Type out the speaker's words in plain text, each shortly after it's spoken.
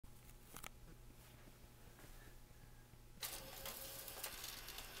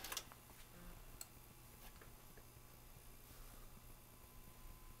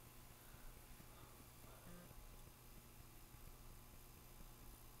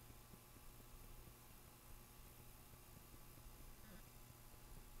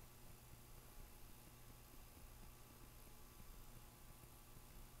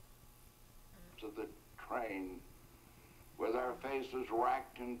faces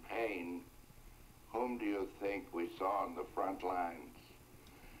racked in pain, whom do you think we saw on the front lines?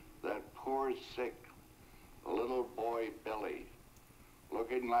 That poor, sick little boy, Billy,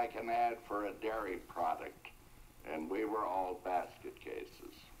 looking like an ad for a dairy product, and we were all basket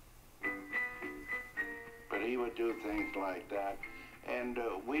cases. But he would do things like that, and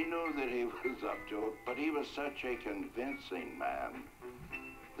we knew that he was up to it, but he was such a convincing man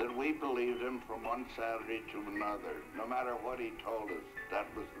that we believed him from one Saturday to another. No matter what he told us, that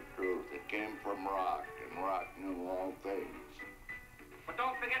was the truth. It came from Rock, and Rock knew all things. But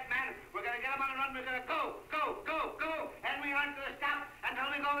don't forget, man, we're going to get him on a run. We're going to go, go, go, go. And we aren't going to stop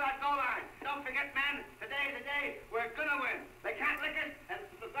until we go to that goal line. Don't forget, man, today's the day we're going to win. They can't lick us, and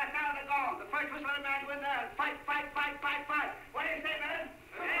that's how they're going. The first whistle of the man go in there and fight, fight, fight, fight, fight. What do you say, man?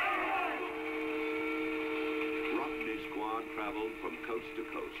 Rockne's squad traveled from coast to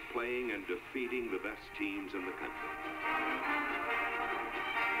coast, playing and defeating the best teams in the country.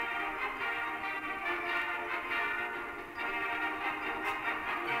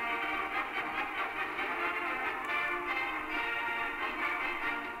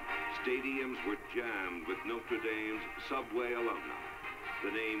 Stadiums were jammed with Notre Dame's subway alumni,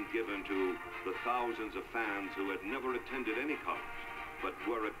 the name given to the thousands of fans who had never attended any college, but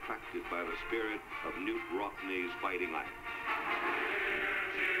were attracted by the spirit of Knute Rockne's fighting life.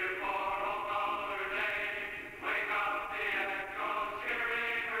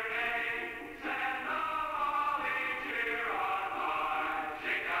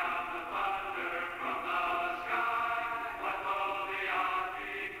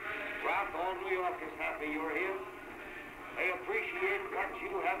 You're here. They appreciate what you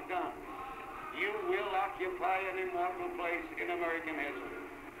have done. You will occupy an immortal place in American history.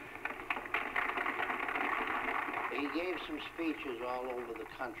 He gave some speeches all over the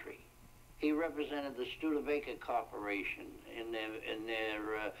country. He represented the Studebaker Corporation in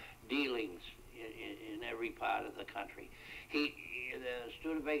their dealings in every part of the country. The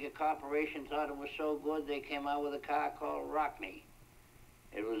Studebaker Corporation thought it was so good they came out with a car called Rockne.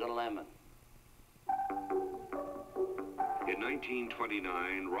 It was a lemon. In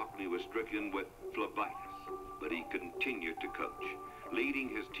 1929, Rockne was stricken with phlebitis, but he continued to coach, leading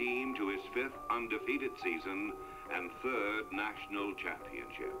his team to his 5th undefeated season and 3rd national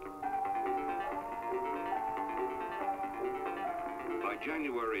championship. By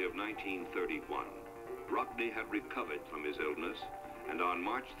January of 1931, Rockne had recovered from his illness, and on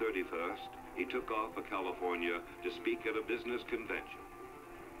March 31st, he took off for California to speak at a business convention.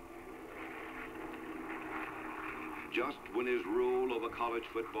 Just when his rule over college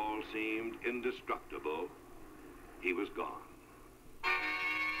football seemed indestructible, he was gone.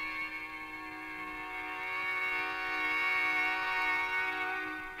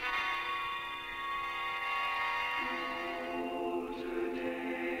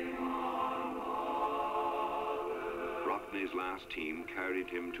 Rockne's last team carried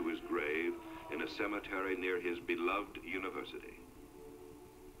him to his grave in a cemetery near his beloved university.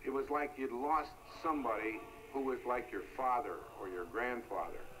 It was like you'd lost somebody who was like your father or your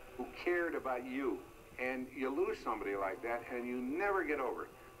grandfather, who cared about you. And you lose somebody like that, and you never get over it.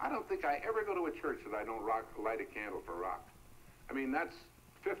 I don't think I ever go to a church that I don't light a candle for Rock. I mean, that's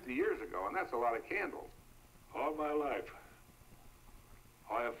 50 years ago, and that's a lot of candles. All my life,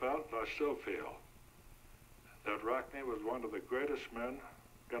 I have felt, and I still feel, that Rockne was one of the greatest men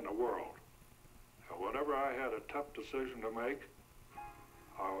in the world. And whenever I had a tough decision to make,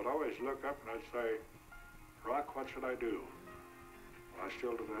 I would always look up and I'd say, Rock, what should I do? I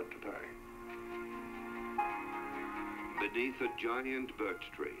still do that today. Beneath a giant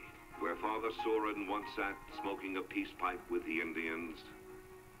birch tree, where Father Soren once sat smoking a peace pipe with the Indians,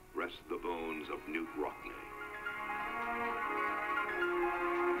 rest the bones of Knute Rockne.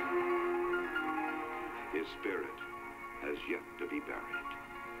 His spirit has yet to be buried.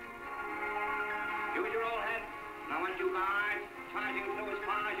 Use your old head. Now, once you guys, charging through as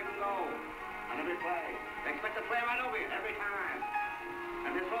far as you can go. On every play. They expect to play right over you every time.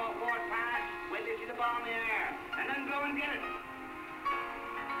 And this all forward pass, wait till you see the ball in the air. And then go and get it. And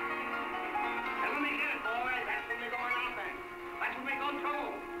when we get it, boys, that's when we go on offense. That's when we go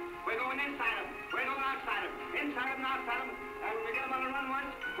through. We're going inside them. We're going outside them. Inside them and outside them. And when we get them on a run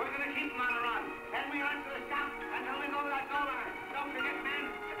once, we're going to keep them on a run. Then we aren't